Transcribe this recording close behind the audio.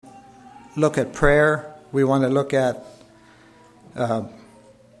look at prayer. We want to look at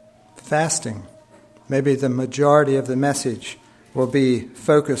fasting. Maybe the majority of the message will be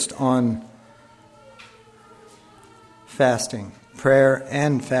focused on fasting, prayer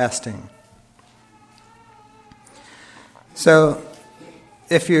and fasting. So,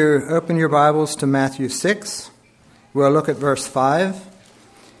 if you open your Bibles to Matthew 6, we'll look at verse 5.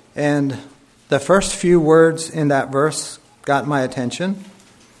 And the first few words in that verse got my attention.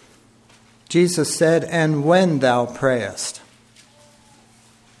 Jesus said, "And when thou prayest."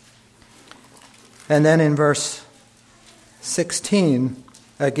 And then in verse 16,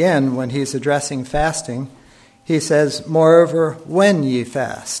 again, when he's addressing fasting, he says, "Moreover, when ye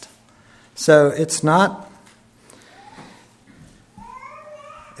fast." So it's not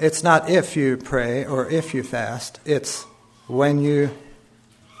if you pray or if you fast. It's when you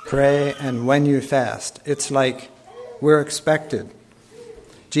pray and when you fast. It's like we're expected.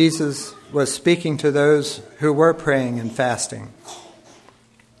 Jesus was speaking to those who were praying and fasting.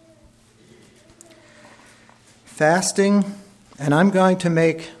 Fasting, and I'm going to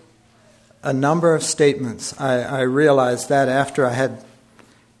make a number of statements. I realized that after I had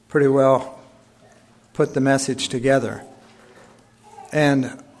pretty well put the message together.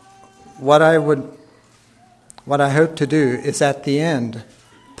 And what I hope to do is at the end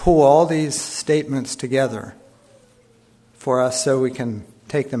pull all these statements together for us so we can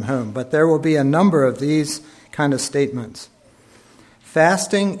take them home. But there will be a number of these kind of statements.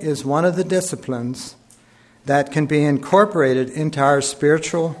 Fasting is one of the disciplines that can be incorporated into our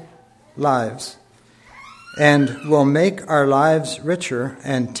spiritual lives and will make our lives richer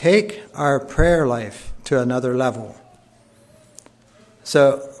and take our prayer life to another level.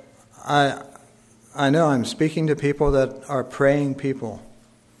 So I know I'm speaking to people that are praying people.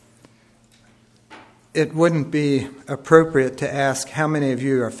 It wouldn't be appropriate to ask how many of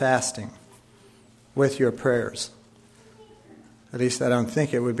you are fasting with your prayers. At least I don't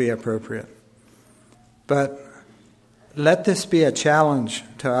think it would be appropriate. But let this be a challenge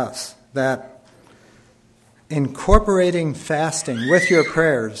to us, that incorporating fasting with your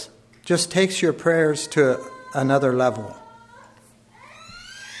prayers just takes your prayers to another level.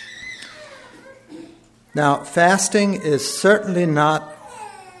 Now, fasting is certainly not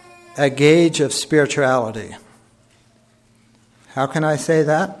a gauge of spirituality. How can I say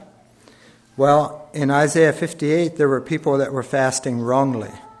that? Well, in Isaiah 58, there were people that were fasting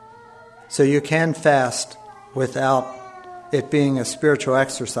wrongly. So you can fast without it being a spiritual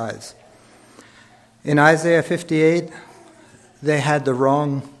exercise. In Isaiah 58, they had the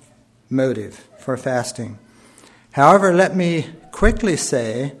wrong motive for fasting. However, let me quickly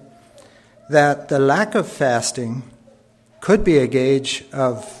say that the lack of fasting could be a gauge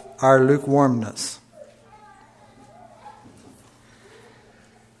of our lukewarmness.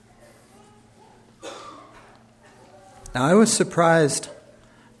 Now, I was surprised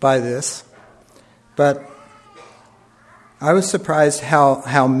by this, but I was surprised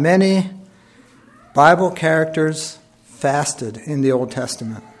how many Bible characters fasted in the Old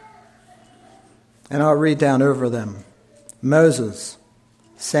Testament. And I'll read down over them. Moses,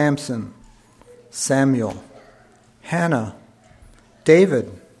 Samson, Samuel, Hannah,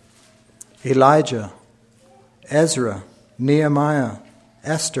 David, Elijah, Ezra, Nehemiah,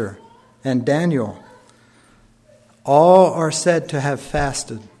 Esther, and Daniel. All are said to have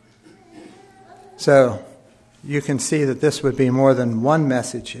fasted. So you can see that this would be more than one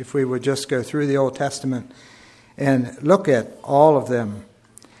message if we would just go through the Old Testament and look at all of them.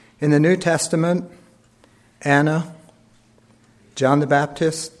 In the New Testament, Anna, John the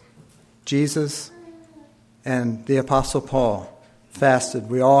Baptist, Jesus, and the Apostle Paul fasted.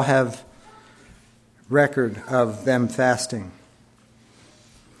 We all have record of them fasting.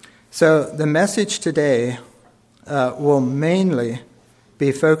 So the message today will mainly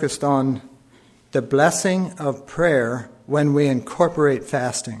be focused on the blessing of prayer when we incorporate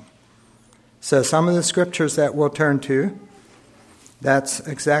fasting. So some of the scriptures that we'll turn to, that's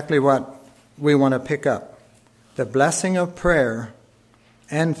exactly what we want to pick up. The blessing of prayer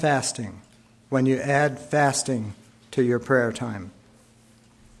and fasting when you add fasting to your prayer time.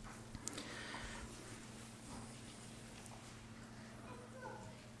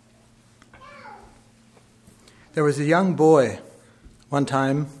 There was a young boy one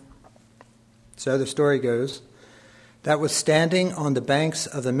time, so the story goes, that was standing on the banks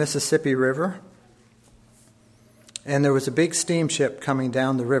of the Mississippi River, and there was a big steamship coming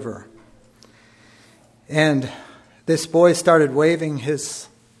down the river. And this boy started waving his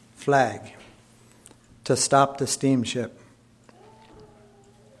flag to stop the steamship.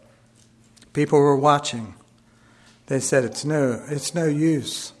 People were watching. They said, it's no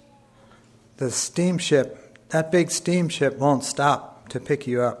use. the steamship, that big steamship won't stop to pick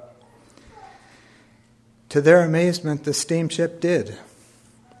you up. To their amazement, the steamship did.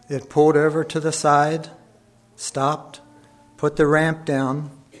 It pulled over to the side, stopped, put the ramp down,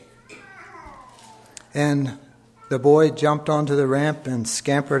 and the boy jumped onto the ramp and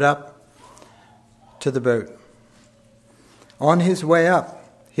scampered up to the boat. On his way up,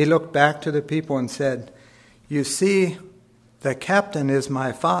 he looked back to the people and said, "You see, the captain is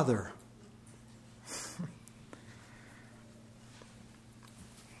my father."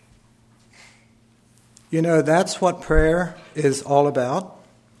 You know, that's what prayer is all about.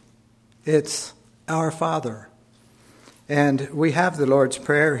 It's our Father. And we have the Lord's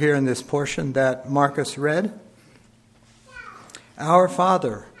Prayer here in this portion that Marcus read. Our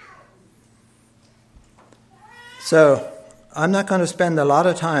Father. So, I'm not going to spend a lot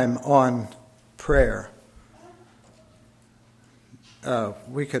of time on prayer.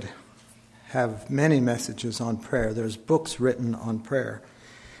 We could have many messages on prayer. There's books written on prayer.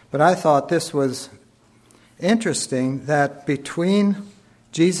 But I thought this was interesting that between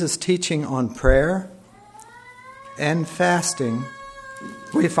Jesus' teaching on prayer and fasting,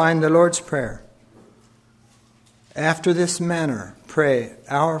 we find the Lord's Prayer. After this manner, pray,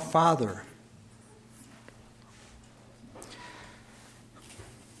 Our Father.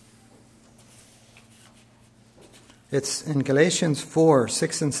 It's in Galatians 4,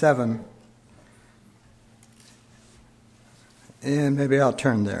 6 and 7. And maybe I'll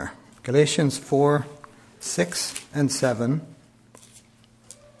turn there. Galatians 4, 6 and 7.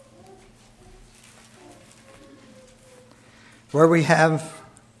 Where we have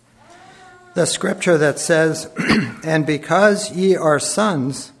the scripture that says, "And because ye are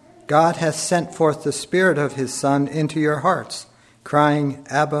sons, God hath sent forth the Spirit of his Son into your hearts, crying,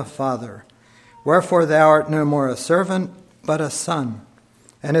 Abba, Father. Wherefore thou art no more a servant, but a son.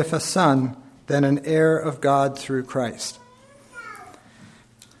 And if a son, then an heir of God through Christ."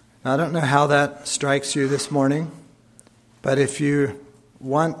 Now, I don't know how that strikes you this morning, but if you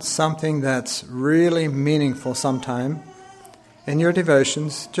want something that's really meaningful sometime in your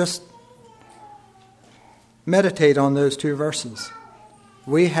devotions, just meditate on those two verses.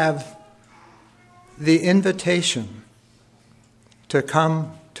 We have the invitation to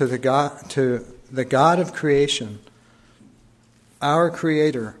come to the God of creation, our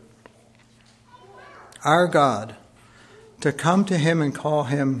Creator, our God, to come to Him and call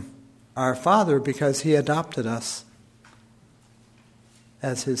Him our Father because He adopted us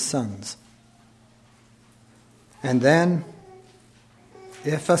as His sons. And then,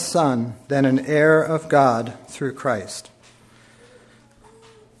 if a son, then an heir of God through Christ.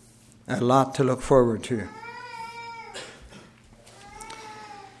 A lot to look forward to.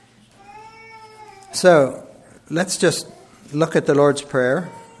 So, let's just look at the Lord's Prayer,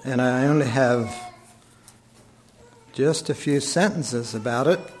 and I only have just a few sentences about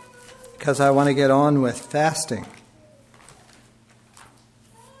it because I want to get on with fasting.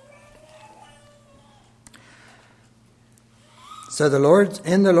 So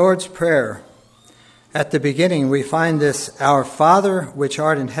in the Lord's Prayer, at the beginning we find this, Our Father which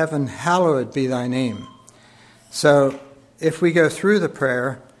art in heaven, hallowed be thy name. So if we go through the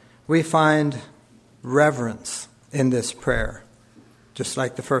prayer, we find reverence in this prayer, just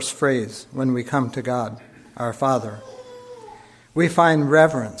like the first phrase when we come to God, our Father. We find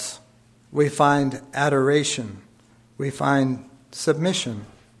reverence, we find adoration, we find submission,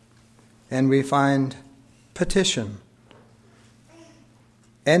 and we find petition,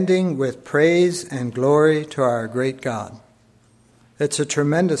 ending with praise and glory to our great God. It's a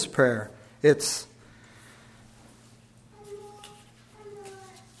tremendous prayer. It's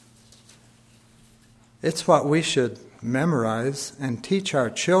what we should memorize and teach our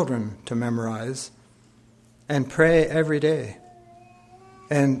children to memorize and pray every day.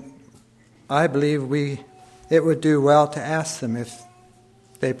 And I believe it would do well to ask them if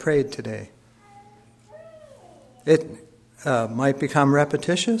they prayed today. It might become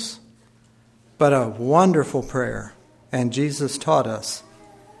repetitious, but a wonderful prayer. And Jesus taught us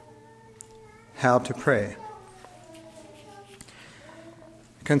how to pray.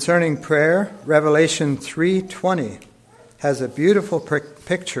 Concerning prayer, Revelation 3:20 has a beautiful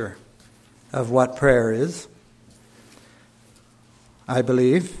picture of what prayer is. I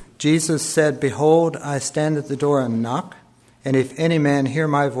believe Jesus said, "Behold, I stand at the door and knock, and if any man hear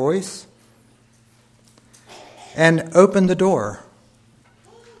my voice and open the door,"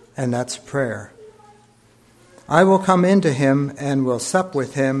 and that's prayer, "I will come into him and will sup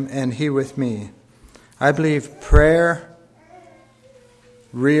with him and he with me." I believe prayer,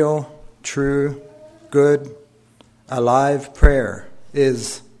 real, true, good, alive prayer,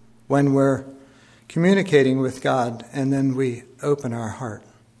 is when we're communicating with God and then we open our heart.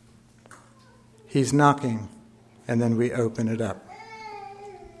 He's knocking and then we open it up.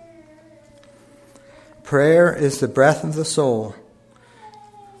 Prayer is the breath of the soul,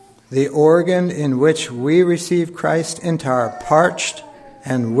 the organ in which we receive Christ into our parched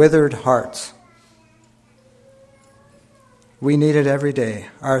and withered hearts. We need it every day.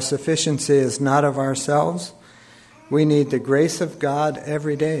 Our sufficiency is not of ourselves. We need the grace of God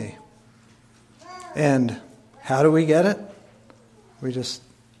every day. And how do we get it? We just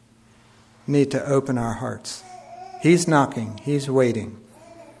need to open our hearts. He's knocking. He's waiting.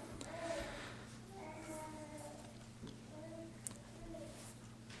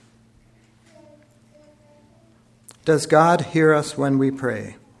 Does God hear us when we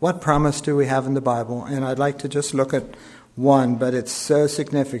pray? What promise do we have in the Bible? And I'd like to just look at one, but it's so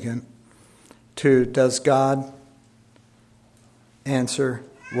significant to does God answer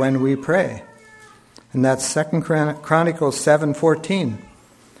when we pray? And that's 2 Chronicles 7:14.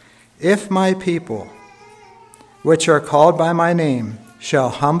 If my people, which are called by my name, shall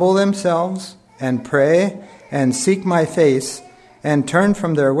humble themselves and pray and seek my face and turn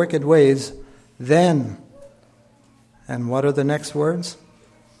from their wicked ways, then, and what are the next words?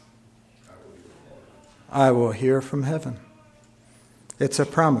 I will hear from heaven. It's a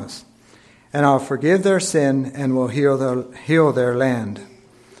promise. And I'll forgive their sin and will heal their land.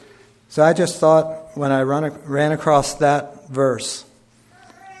 So I just thought, when I ran across that verse,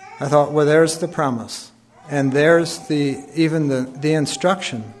 I thought, well, there's the promise. And there's even the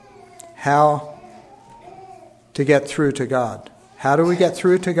instruction how to get through to God. How do we get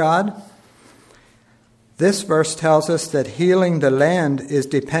through to God? This verse tells us that healing the land is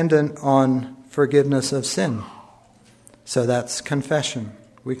dependent on forgiveness of sin. So that's confession.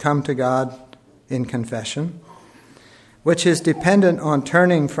 We come to God in confession, which is dependent on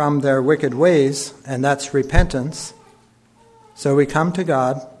turning from their wicked ways, and that's repentance. So we come to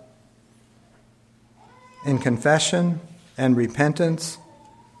God in confession and repentance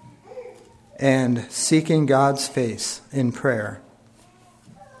and seeking God's face in prayer.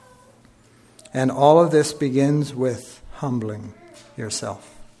 And all of this begins with humbling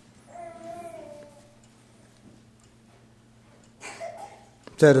yourself.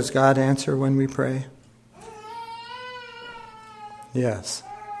 So does God answer when we pray? Yes.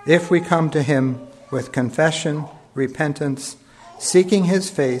 If we come to Him with confession, repentance, seeking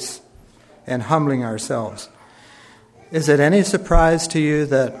His face, and humbling ourselves. Is it any surprise to you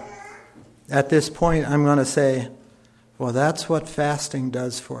that at this point I'm going to say, well, that's what fasting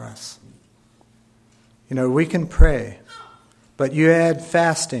does for us. You know, we can pray, but you add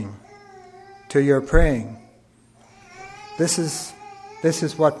fasting to your praying. This is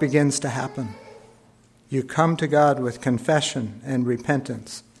what begins to happen. You come to God with confession and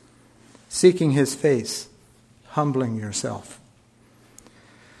repentance, seeking His face, humbling yourself.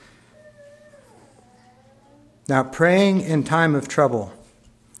 Now, praying in time of trouble,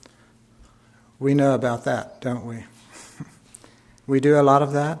 we know about that, don't we? We do a lot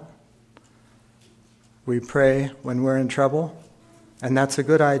of that. We pray when we're in trouble, and that's a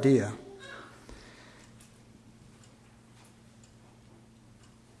good idea.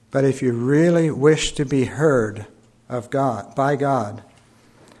 But if you really wish to be heard of God, by God,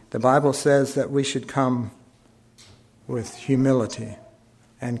 the Bible says that we should come with humility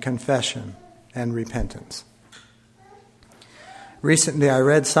and confession and repentance. Recently, I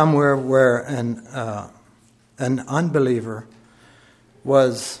read somewhere where an unbeliever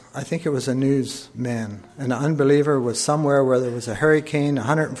was, I think it was a newsman, an unbeliever was somewhere where there was a hurricane,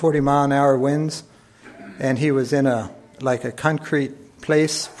 140-mile-an-hour winds, and he was in a concrete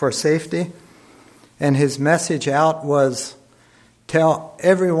place for safety, and his message out was, tell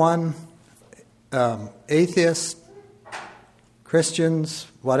everyone, atheists, Christians,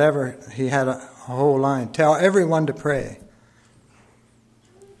 whatever, he had a whole line, tell everyone to pray.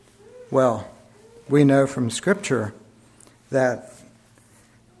 Well, we know from Scripture that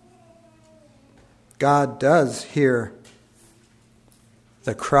God does hear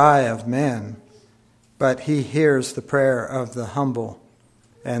the cry of man, but He hears the prayer of the humble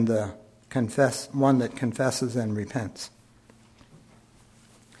and the one that confesses and repents.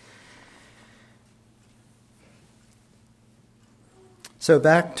 So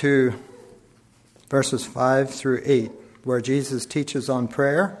back to verses 5 through 8, where Jesus teaches on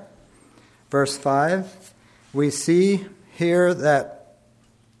prayer. Verse 5, we see here that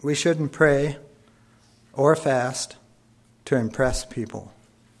we shouldn't pray or fast to impress people.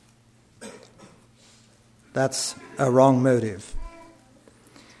 That's a wrong motive.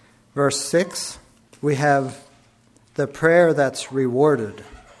 Verse 6, we have the prayer that's rewarded.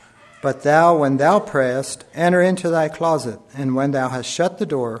 But thou, when thou prayest, enter into thy closet, and when thou hast shut the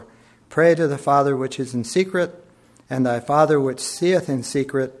door, pray to the Father which is in secret, and thy Father which seeth in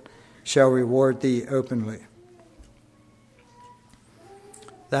secret shall reward thee openly.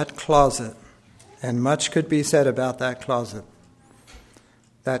 That closet, and much could be said about that closet,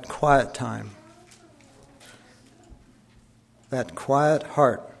 that quiet time, that quiet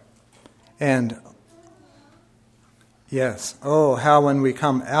heart, and yes, oh, how when we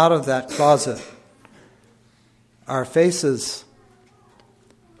come out of that closet, our faces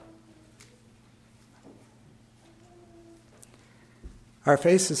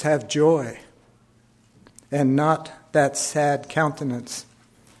have joy and not that sad countenance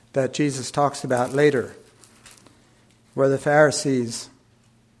that Jesus talks about later, where the Pharisees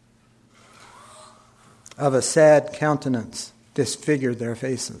of a sad countenance disfigured their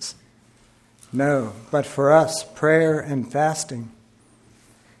faces. No, but for us, prayer and fasting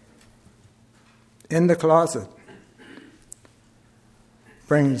in the closet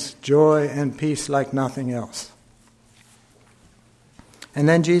brings joy and peace like nothing else. And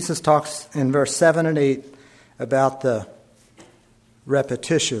then Jesus talks in verse 7 and 8 about the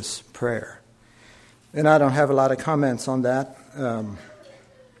repetitious prayer. And I don't have a lot of comments on that.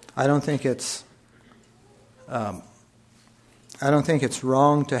 I don't think it's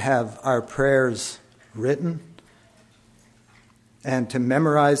wrong to have our prayers written and to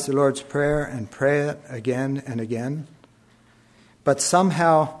memorize the Lord's Prayer and pray it again and again. But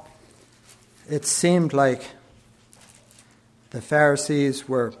somehow it seemed like the Pharisees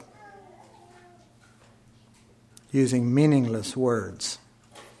were using meaningless words.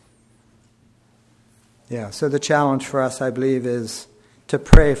 Yeah, so the challenge for us, I believe, is to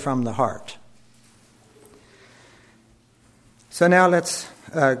pray from the heart. So now let's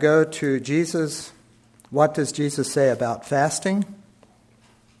go to Jesus. What does Jesus say about fasting?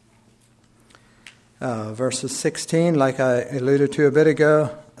 Verses 16, like I alluded to a bit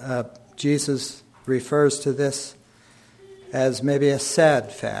ago, Jesus refers to this as maybe a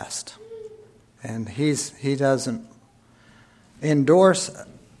sad fast. And he doesn't endorse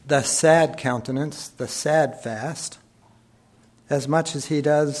the sad countenance, the sad fast, as much as he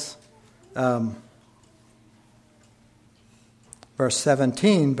does verse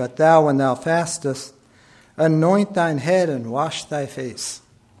 17, but thou, when thou fastest, anoint thine head and wash thy face.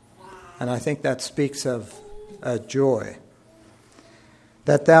 And I think that speaks of a joy.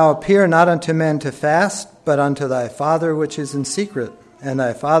 That thou appear not unto men to fast, but unto thy Father which is in secret, and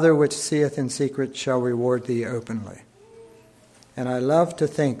thy Father which seeth in secret shall reward thee openly. And I love to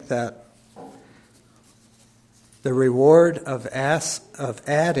think that the reward of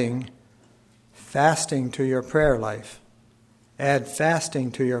adding fasting to your prayer life, add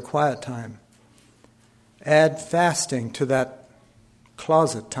fasting to your quiet time, add fasting to that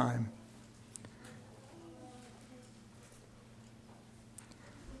closet time,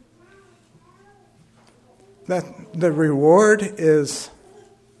 that the reward is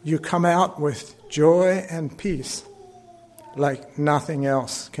you come out with joy and peace like nothing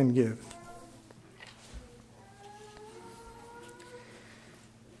else can give.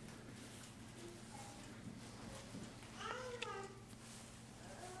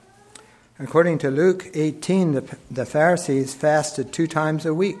 According to Luke 18, the Pharisees fasted 2 times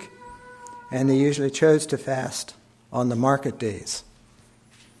a week, and they usually chose to fast on the market days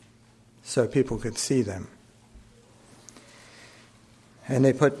so people could see them. And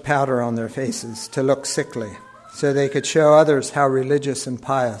they put powder on their faces to look sickly, so they could show others how religious and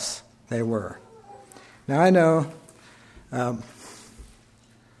pious they were. Now I know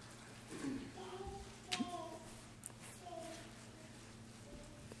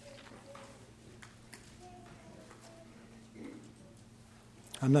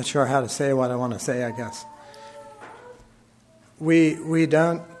I'm not sure how to say what I want to say, I guess. We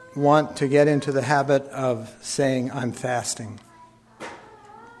don't want to get into the habit of saying, I'm fasting.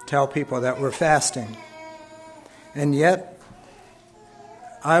 Tell people that we're fasting. And yet,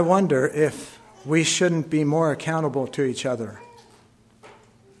 I wonder if we shouldn't be more accountable to each other.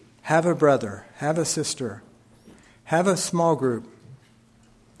 Have a brother, have a sister, have a small group,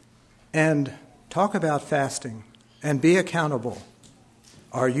 and talk about fasting and be accountable.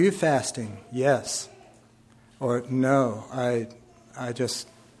 Are you fasting? Yes. Or no, I just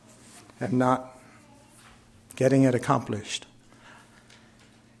am not getting it accomplished.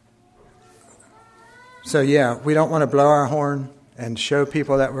 So yeah, we don't want to blow our horn and show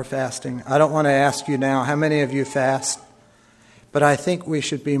people that we're fasting. I don't want to ask you now, how many of you fast? But I think we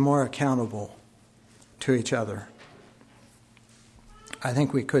should be more accountable to each other. I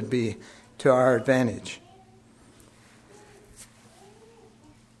think we could be to our advantage.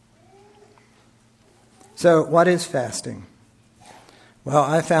 So, what is fasting? Well,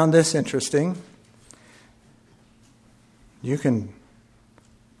 I found this interesting. You can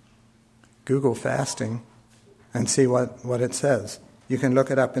Google fasting and see what it says. You can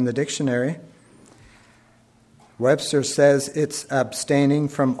look it up in the dictionary. Webster says it's abstaining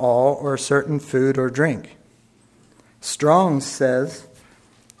from all or certain food or drink. Strong's says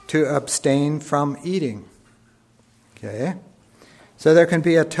to abstain from eating. Okay? So there can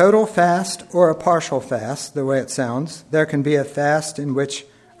be a total fast or a partial fast, the way it sounds. There can be a fast in which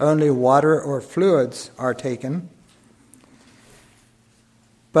only water or fluids are taken.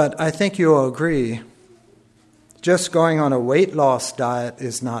 But I think you'll agree, just going on a weight loss diet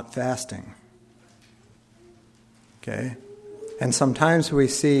is not fasting. Okay? And sometimes we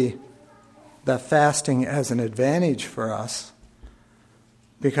see the fasting as an advantage for us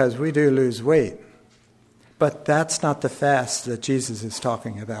because we do lose weight. But that's not the fast that Jesus is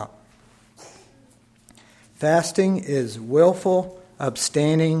talking about. Fasting is willful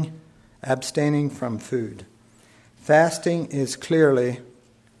abstaining from food. Fasting is clearly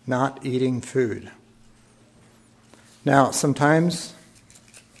not eating food. Now, sometimes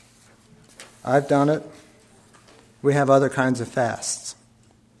I've done it. We have other kinds of fasts.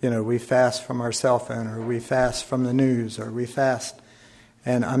 We fast from our cell phone, or we fast from the news, or we fast.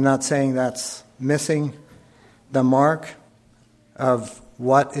 And I'm not saying that's missing the mark of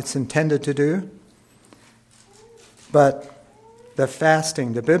what it's intended to do. But the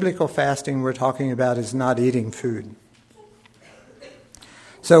fasting, the biblical fasting we're talking about, is not eating food.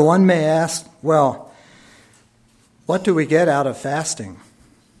 So one may ask, well, what do we get out of fasting?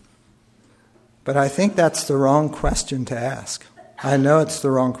 But I think that's the wrong question to ask. I know it's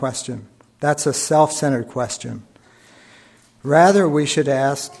the wrong question. That's a self-centered question. Rather, we should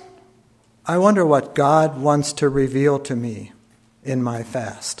ask, I wonder what God wants to reveal to me in my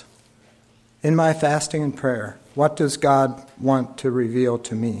fast. In my fasting and prayer, what does God want to reveal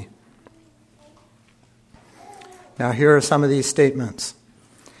to me? Now, here are some of these statements.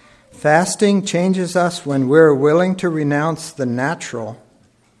 Fasting changes us when we're willing to renounce the natural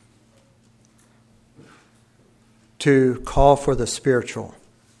to call for the spiritual.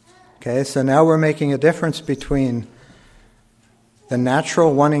 Okay, so now we're making a difference between the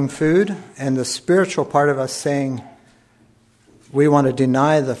natural wanting food and the spiritual part of us saying we want to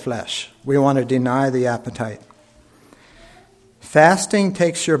deny the flesh. We want to deny the appetite. Fasting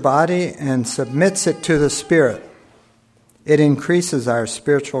takes your body and submits it to the Spirit. It increases our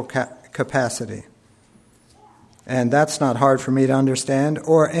spiritual capacity. And that's not hard for me to understand,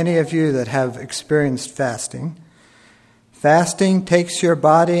 or any of you that have experienced fasting. Fasting takes your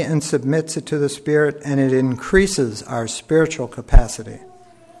body and submits it to the Spirit, and it increases our spiritual capacity.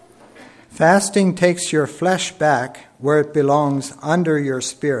 Fasting takes your flesh back where it belongs, under your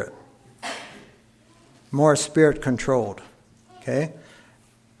spirit. More spirit-controlled. Okay?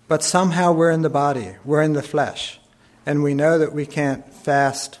 But somehow we're in the body, we're in the flesh, and we know that we can't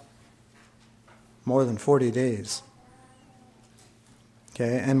fast more than 40 days.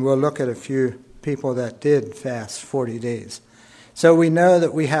 Okay? And we'll look at a few people that did fast 40 days. So we know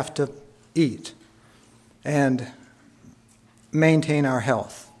that we have to eat and maintain our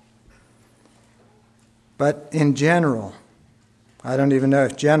health. But in general, I don't even know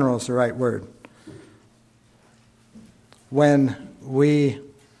if general is the right word, when we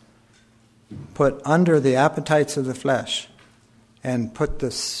put under the appetites of the flesh and put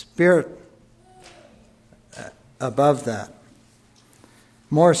the Spirit above that,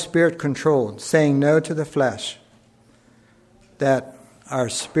 more spirit-controlled, saying no to the flesh, that our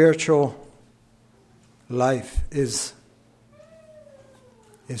spiritual life is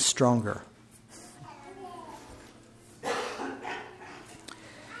stronger.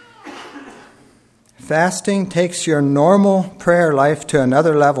 Fasting takes your normal prayer life to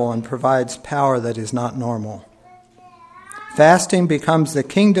another level and provides power that is not normal. Fasting becomes the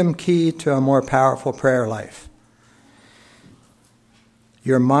kingdom key to a more powerful prayer life.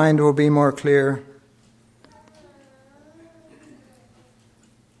 Your mind will be more clear.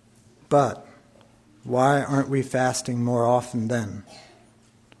 But why aren't we fasting more often then?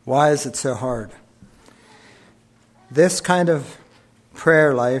 Why is it so hard? This kind of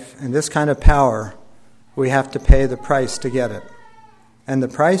prayer life and this kind of power, we have to pay the price to get it. And the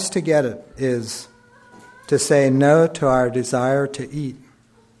price to get it is to say no to our desire to eat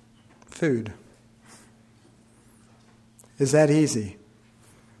food. Is that easy?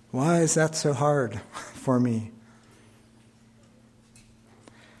 Why is that so hard for me?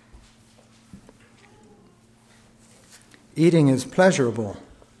 Eating is pleasurable,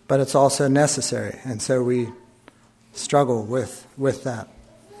 but it's also necessary, and so we struggle with that.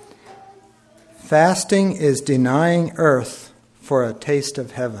 fasting is denying earth for a taste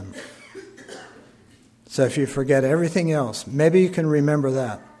of heaven. So if you forget everything else, maybe you can remember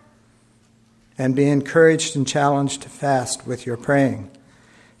that and be encouraged and challenged to fast with your praying.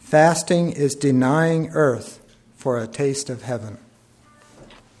 Fasting is denying earth for a taste of heaven.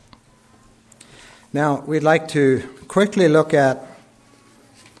 Now, we'd like to quickly look at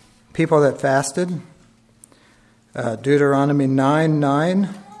people that fasted. Deuteronomy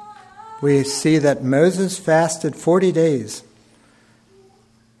 9:9, we see that Moses fasted 40 days,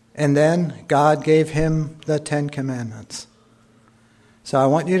 and then God gave him the 10 Commandments. So I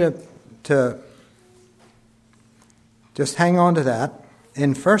want you to just hang on to that.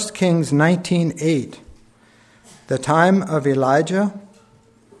 In 1 Kings 19:8, the time of Elijah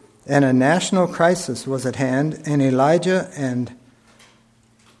and a national crisis was at hand, and Elijah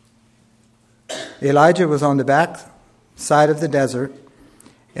was on the back side of the desert,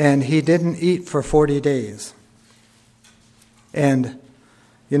 and he didn't eat for 40 days. And,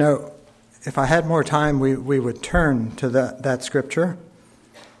 you know, if I had more time, we would turn to that scripture.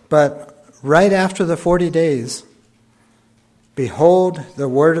 But right after the 40 days, behold, the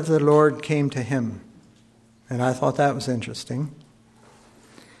word of the Lord came to him. And I thought that was interesting.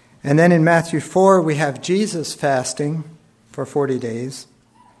 And then in Matthew 4, we have Jesus fasting for 40 days.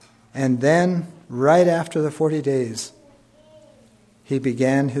 And then, right after the 40 days, he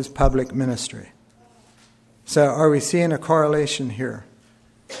began his public ministry. So are we seeing a correlation here?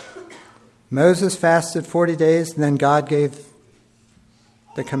 Moses fasted 40 days, and then God gave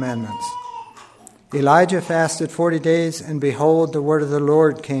the commandments. Elijah fasted 40 days, and behold, the word of the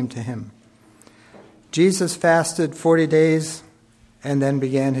Lord came to him. Jesus fasted 40 days, and then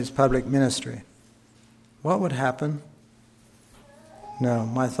began his public ministry. What would happen? No,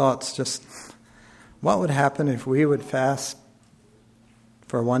 my thoughts just, what would happen if we would fast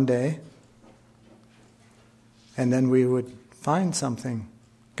for one day, and then we would find something?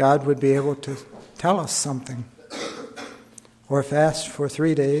 God would be able to tell us something. Or fast for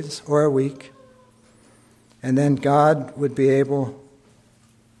 3 days or a week, and then God would be able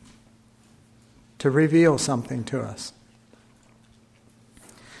to reveal something to us.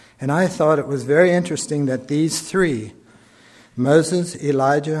 And I thought it was very interesting that these three, Moses,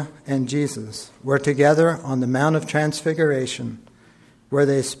 Elijah, and Jesus, were together on the Mount of Transfiguration, where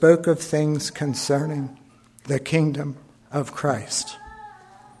they spoke of things concerning the kingdom of Christ.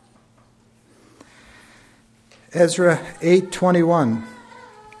 Ezra 8:21.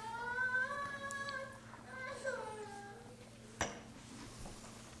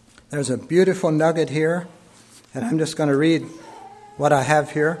 There's a beautiful nugget here, and I'm just going to read what I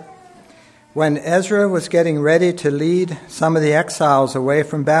have here. When Ezra was getting ready to lead some of the exiles away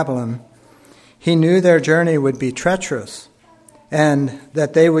from Babylon, he knew their journey would be treacherous and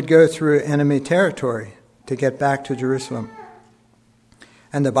that they would go through enemy territory to get back to Jerusalem.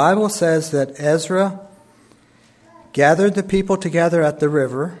 And the Bible says that Ezra gathered the people together at the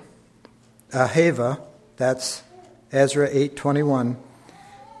river, Ahava, that's Ezra 8:21,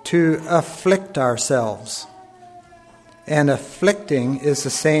 to afflict ourselves. And afflicting is the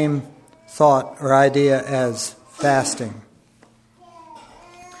same thought or idea as fasting.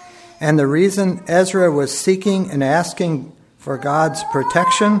 And the reason Ezra was seeking and asking for God's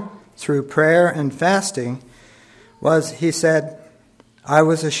protection through prayer and fasting was, he said, I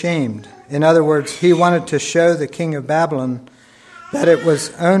was ashamed. In other words, he wanted to show the king of Babylon that it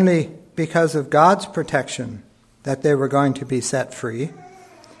was only because of God's protection that they were going to be set free,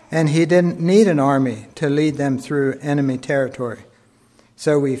 and he didn't need an army to lead them through enemy territory.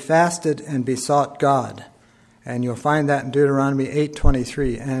 So we fasted and besought God. And you'll find that in Deuteronomy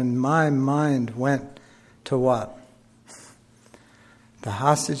 8:23. And my mind went to what? The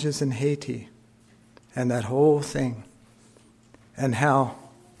hostages in Haiti and that whole thing. And how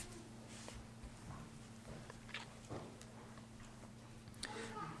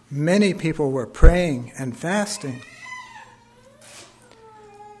many people were praying and fasting.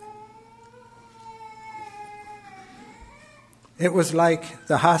 It was like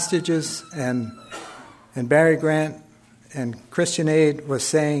the hostages and Barry Grant and Christian Aid was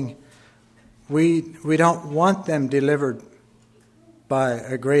saying, we don't want them delivered by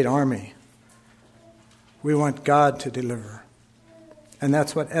a great army. We want God to deliver. And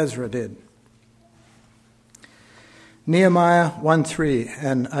that's what Ezra did. Nehemiah 1:3,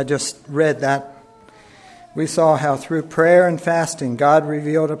 and I just read that. We saw how through prayer and fasting, God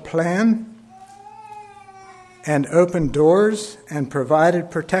revealed a plan and opened doors and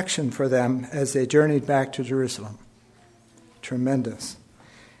provided protection for them as they journeyed back to Jerusalem. Tremendous.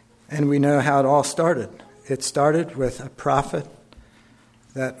 And we know how it all started. It started with a prophet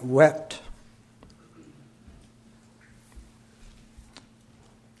that wept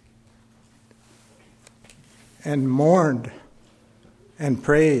and mourned and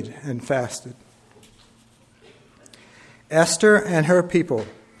prayed and fasted. Esther and her people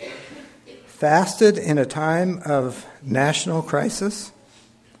fasted in a time of national crisis.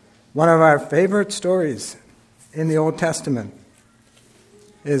 One of our favorite stories in the Old Testament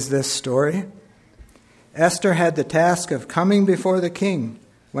is this story. Esther had the task of coming before the king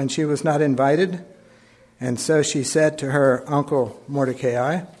when she was not invited, and so she said to her uncle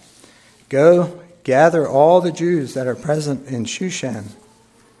Mordecai, "Go, gather all the Jews that are present in Shushan,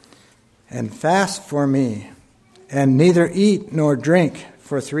 and fast for me, and neither eat nor drink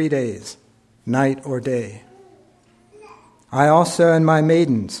for 3 days, night or day. I also and my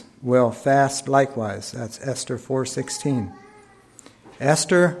maidens will fast likewise." That's Esther 4:16.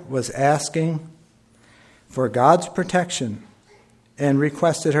 Esther was asking for God's protection and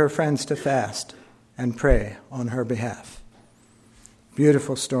requested her friends to fast and pray on her behalf.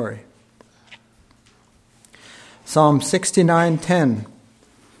 Beautiful story. Psalm 69:10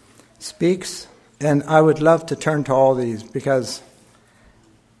 speaks, and I would love to turn to all these because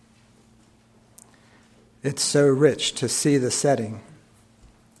it's so rich to see the setting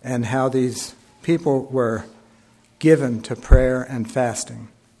and how these people were given to prayer and fasting.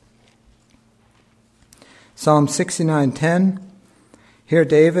 Psalm 69:10, here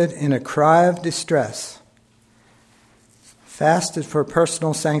David, in a cry of distress, fasted for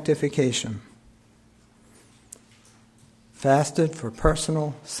personal sanctification. Fasted for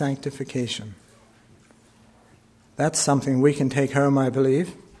personal sanctification. That's something we can take home, I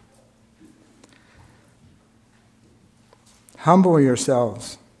believe. Humble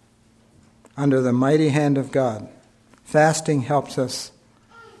yourselves under the mighty hand of God. Fasting helps us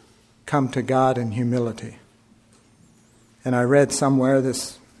come to God in humility. And I read somewhere,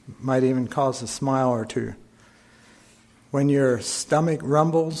 this might even cause a smile or two. When your stomach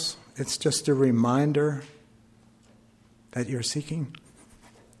rumbles, it's just a reminder that you're seeking.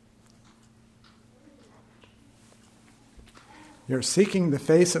 You're seeking the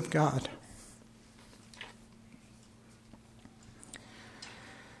face of God.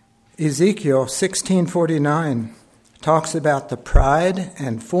 Ezekiel 16:49 talks about the pride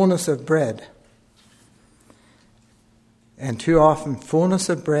and fullness of bread. And too often, fullness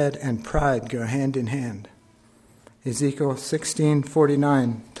of bread and pride go hand in hand. Ezekiel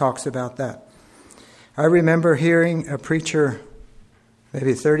 16:49 talks about that. I remember hearing a preacher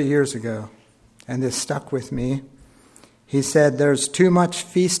maybe 30 years ago, and this stuck with me. He said, "There's too much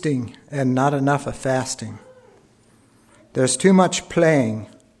feasting and not enough of fasting. There's too much playing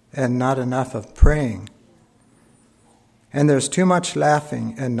and not enough of praying. And there's too much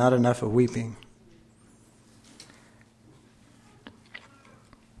laughing and not enough of weeping."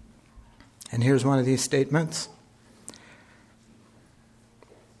 And here's one of these statements.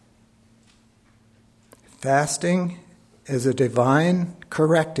 Fasting is a divine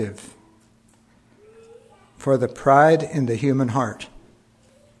corrective for the pride in the human heart.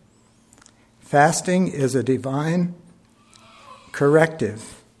 Fasting is a divine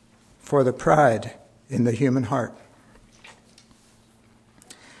corrective for the pride in the human heart.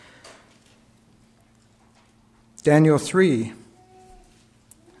 Daniel 3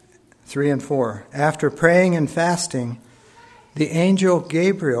 and 4. After praying and fasting, the angel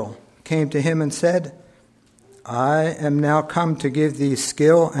Gabriel came to him and said, "I am now come to give thee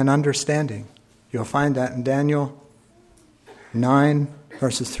skill and understanding." You'll find that in Daniel 9,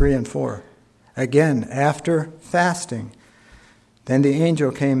 verses 3 and 4. Again, after fasting, then the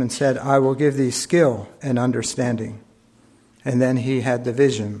angel came and said, "I will give thee skill and understanding." And then he had the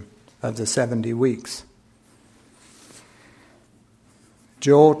vision of the 70 weeks.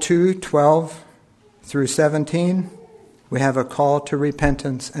 Joel 2:12 through 17, we have a call to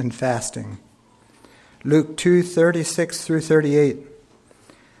repentance and fasting. Luke 2:36 through 38.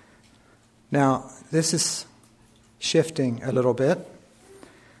 Now, this is shifting a little bit.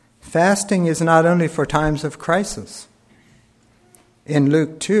 Fasting is not only for times of crisis. In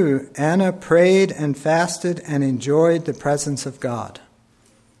Luke 2, Anna prayed and fasted and enjoyed the presence of God.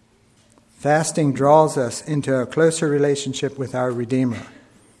 Fasting draws us into a closer relationship with our Redeemer,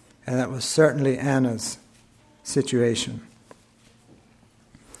 and that was certainly Anna's situation.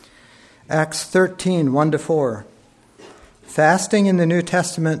 Acts 13, 1-4. Fasting in the New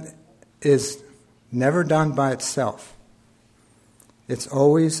Testament is never done by itself. It's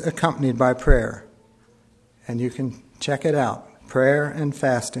always accompanied by prayer. And you can check it out, prayer and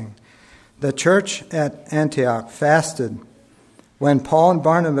fasting. The church at Antioch fasted when Paul and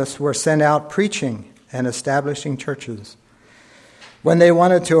Barnabas were sent out preaching and establishing churches. When they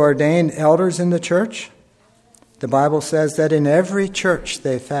wanted to ordain elders in the church, the Bible says that in every church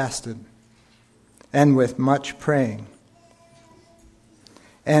they fasted. and with much praying,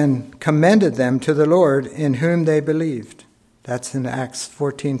 and commended them to the Lord in whom they believed. That's in Acts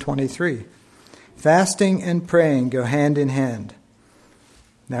 14:23. Fasting and praying go hand in hand.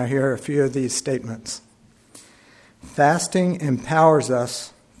 Now here are a few of these statements. Fasting empowers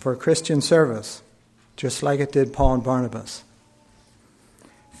us for Christian service, just like it did Paul and Barnabas.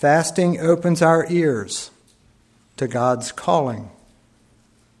 Fasting opens our ears to God's calling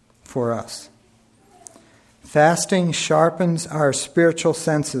for us. Fasting sharpens our spiritual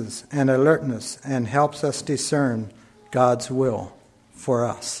senses and alertness and helps us discern God's will for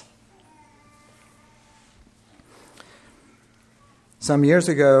us. Some years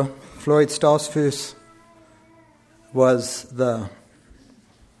ago, Floyd Stoltzfus was the,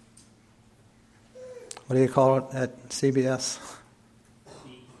 what do you call it at CBS?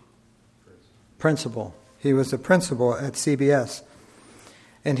 Principal. He was the principal at CBS.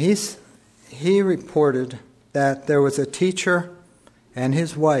 And he reported that there was a teacher and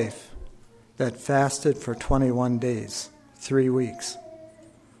his wife that fasted for 21 days, 3 weeks.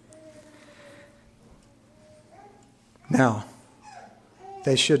 Now,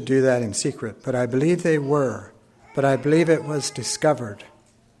 they should do that in secret, but I believe they were. But I believe it was discovered.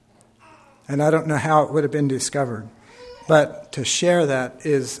 And I don't know how it would have been discovered. But to share that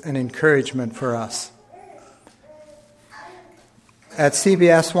is an encouragement for us. At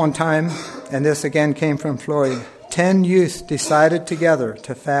CBS one time, and this again came from Floyd, 10 youth decided together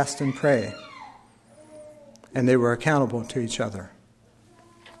to fast and pray. And they were accountable to each other.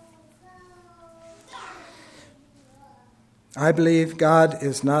 I believe God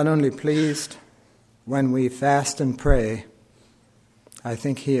is not only pleased when we fast and pray, I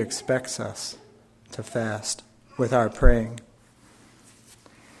think He expects us to fast with our praying.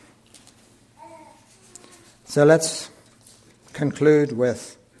 So let's conclude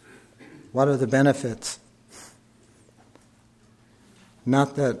with what are the benefits?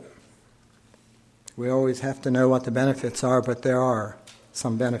 Not that we always have to know what the benefits are, but there are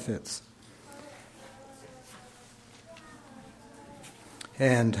some benefits.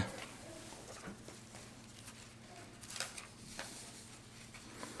 And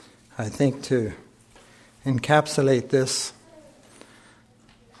I think to encapsulate this,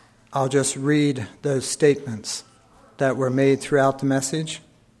 I'll just read those statements that were made throughout the message.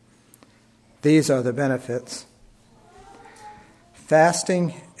 These are the benefits.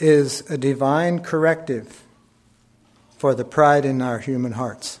 Fasting is a divine corrective for the pride in our human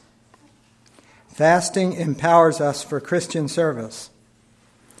hearts. Fasting empowers us for Christian service.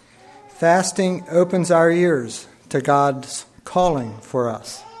 Fasting opens our ears to God's calling for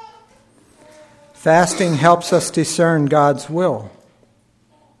us. Fasting helps us discern God's will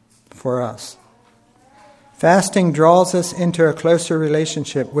for us. Fasting draws us into a closer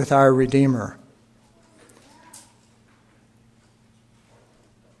relationship with our Redeemer.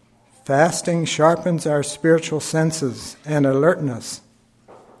 Fasting sharpens our spiritual senses and alertness.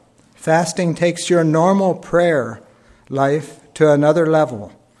 Fasting takes your normal prayer life to another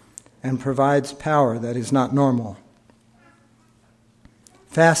level and provides power that is not normal.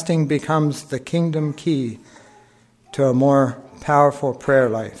 Fasting becomes the kingdom key to a more powerful prayer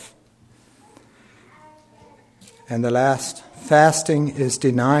life. And the last, fasting is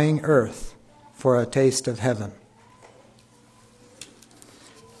denying earth for a taste of heaven.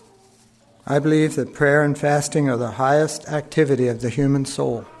 I believe that prayer and fasting are the highest activity of the human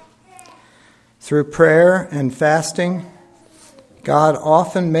soul. Through prayer and fasting, God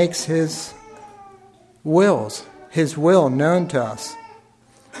often makes His will known to us.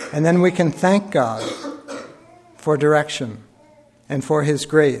 And then we can thank God for direction and for His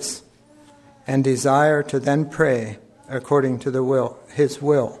grace and desire to then pray according to His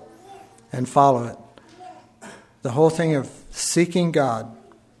will and follow it. The whole thing of seeking God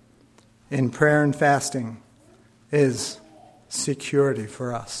in prayer and fasting is security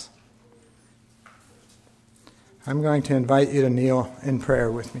for us. I'm going to invite you to kneel in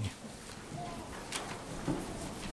prayer with me.